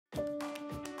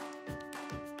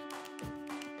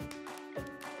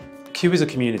Q is a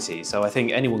community, so I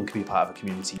think anyone can be part of a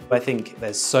community. I think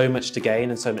there's so much to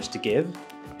gain and so much to give.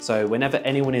 So whenever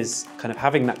anyone is kind of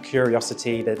having that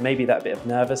curiosity, there's maybe that bit of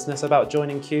nervousness about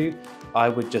joining Q, I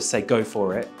would just say go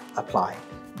for it. Apply.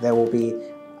 There will be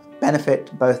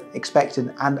benefit, both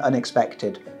expected and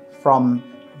unexpected, from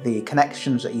the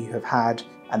connections that you have had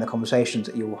and the conversations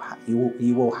that you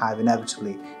will have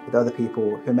inevitably with other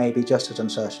people who may be just as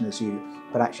uncertain as you,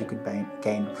 but actually could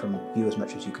gain from you as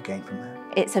much as you could gain from them.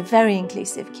 It's a very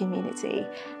inclusive community,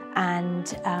 and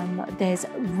there's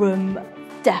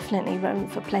definitely room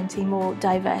for plenty more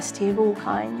diversity of all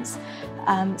kinds.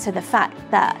 So the fact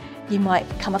that you might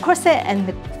come across it and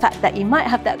the fact that you might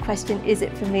have that question, is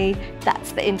it for me,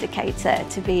 that's the indicator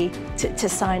to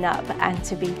sign up and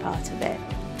to be part of it.